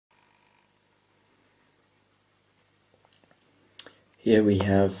Here we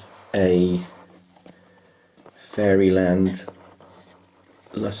have a Fairyland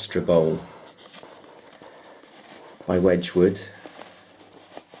Lustre bowl by Wedgwood,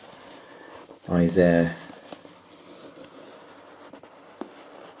 by their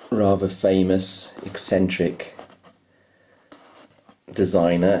rather famous, eccentric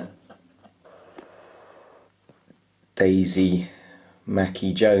designer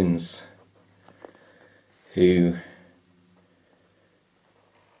Makeig, who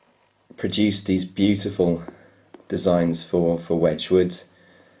produced these beautiful designs for Wedgwood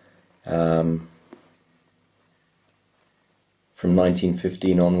from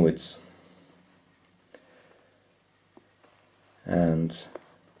 1915 onwards, and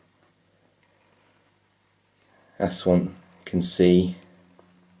as one can see,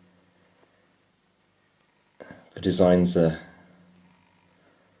 the designs are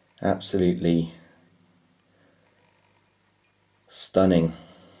absolutely stunning.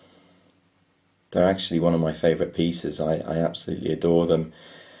 They're actually one of my favourite pieces. I absolutely adore them.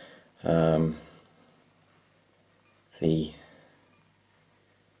 The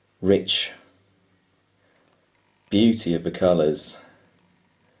rich beauty of the colours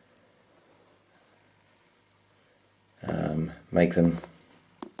make them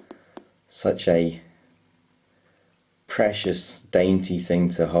such a precious, dainty thing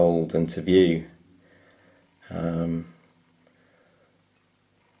to hold and to view.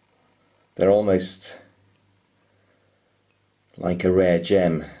 They're almost like a rare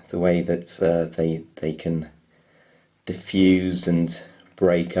gem, the way that they can diffuse and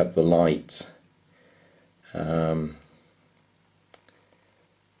break up the light. And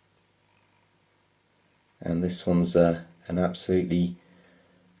this one's an absolutely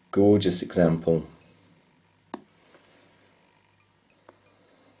gorgeous example.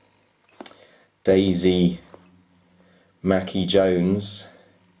 Makeig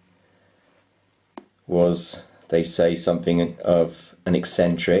was, they say, something of an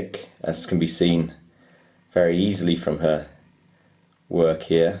eccentric, as can be seen very easily from her work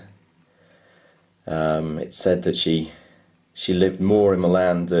here. It's said that she lived more in the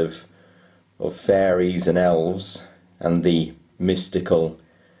land of fairies and elves and the mystical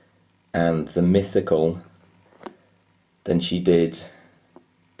and the mythical than she did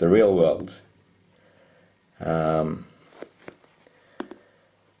the real world.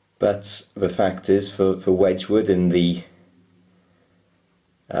 But the fact is, for Wedgwood, in the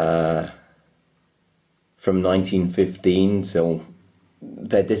from 1915 till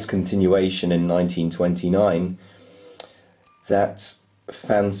their discontinuation in 1929, that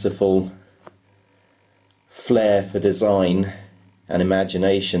fanciful flair for design and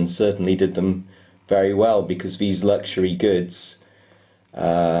imagination certainly did them very well, because these luxury goods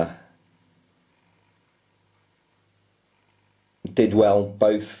did well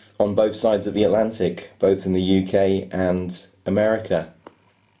on both sides of the Atlantic, both in the UK and America.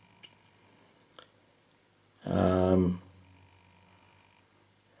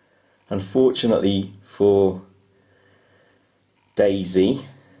 Unfortunately for Daisy,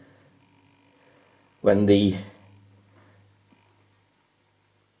 when the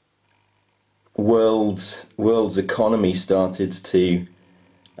world's economy started to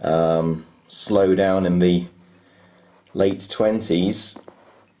slow down in the late 20s,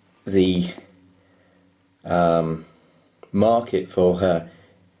 the market for her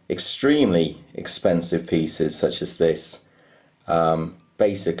extremely expensive pieces such as this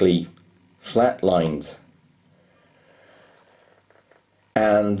basically flatlined,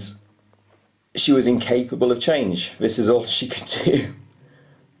 and she was incapable of change. This is all she could do,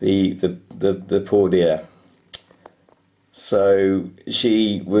 the poor dear. So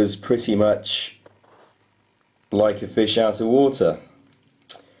she was pretty much like a fish out of water,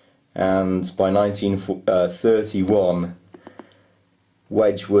 and by 1931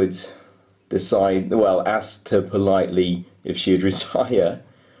 Wedgwood asked her politely if she'd retire,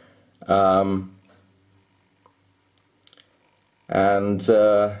 and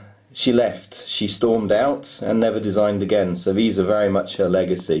she left. She stormed out and never designed again. So these are very much her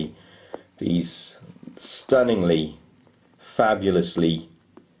legacy, these stunningly, fabulously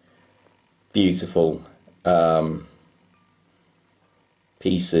beautiful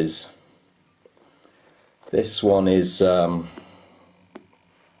pieces. This one is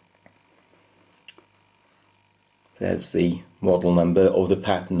there's the model number, or the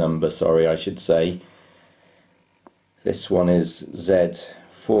pattern number, sorry, I should say. This one is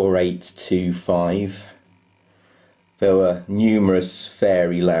Z4825. There were numerous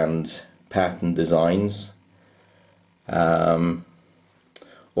Fairyland pattern designs, all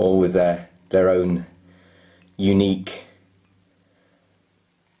with their own unique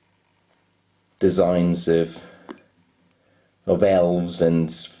designs of elves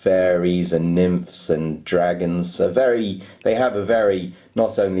and fairies and nymphs and dragons. They have a very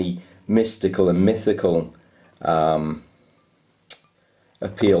not only mystical and mythical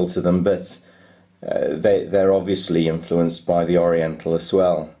appeal to them, but they're obviously influenced by the Oriental as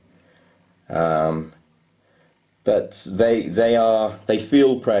well. But they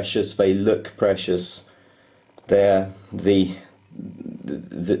feel precious, they look precious. They're the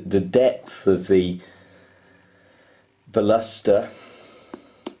depth of the luster,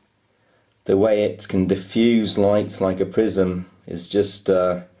 the way it can diffuse light like a prism is just,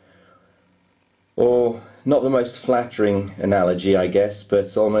 or not the most flattering analogy, I guess,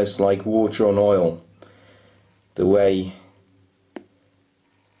 but almost like water on oil. The way,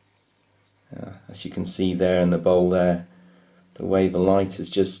 as you can see there in the bowl there, the way the light is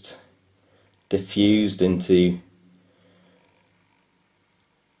just diffused into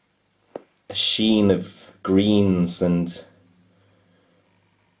a sheen of greens and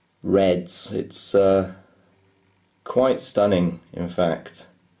reds. It's quite stunning, in fact.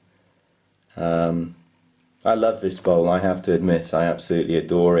 I love this bowl, I have to admit. I absolutely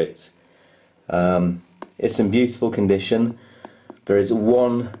adore it. It's in beautiful condition. There is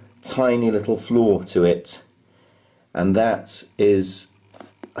one tiny little flaw to it, and that is,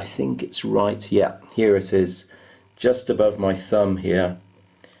 I think it's right, yeah, here it is, just above my thumb here.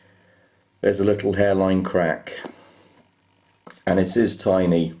 There's a little hairline crack, and it is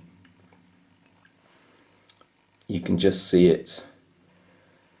tiny. You can just see it,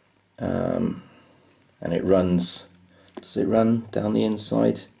 and it runs. Does it run down the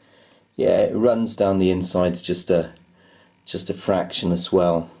inside? Yeah, it runs down the inside just a fraction as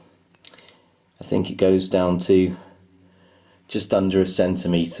well. I think it goes down to just under a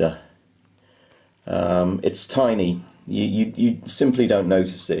centimetre. It's tiny. You simply don't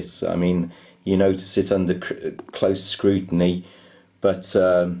notice it. I mean, you notice it under close scrutiny, but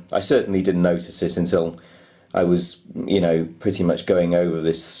I certainly didn't notice it until I was, pretty much going over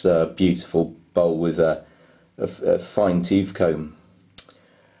this beautiful bowl with a fine tooth comb.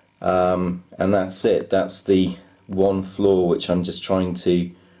 And that's it. That's the one flaw which I'm just trying to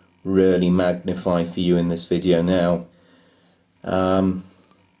really magnify for you in this video now.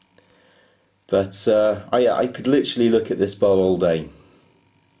 But I could literally look at this bowl all day.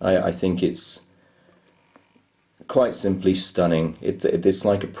 I think it's quite simply stunning. It's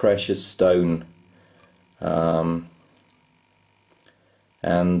like a precious stone,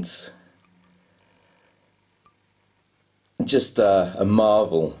 and just a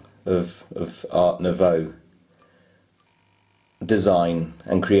marvel of Art Nouveau design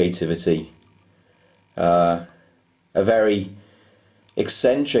and creativity. A very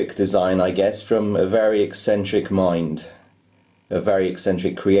eccentric design, I guess, from a very eccentric mind, a very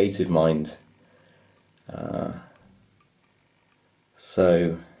eccentric creative mind.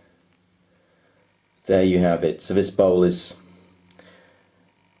 So there you have it. So this bowl is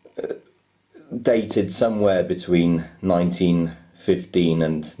dated somewhere between 1915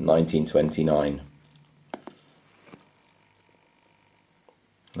 and 1929,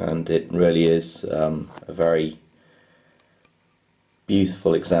 and it really is a very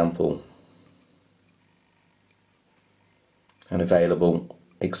beautiful example, and available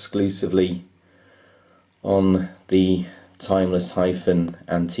exclusively on the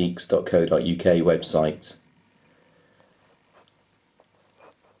Timeless-Antiques.co.uk website.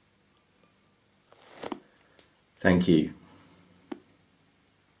 Thank you.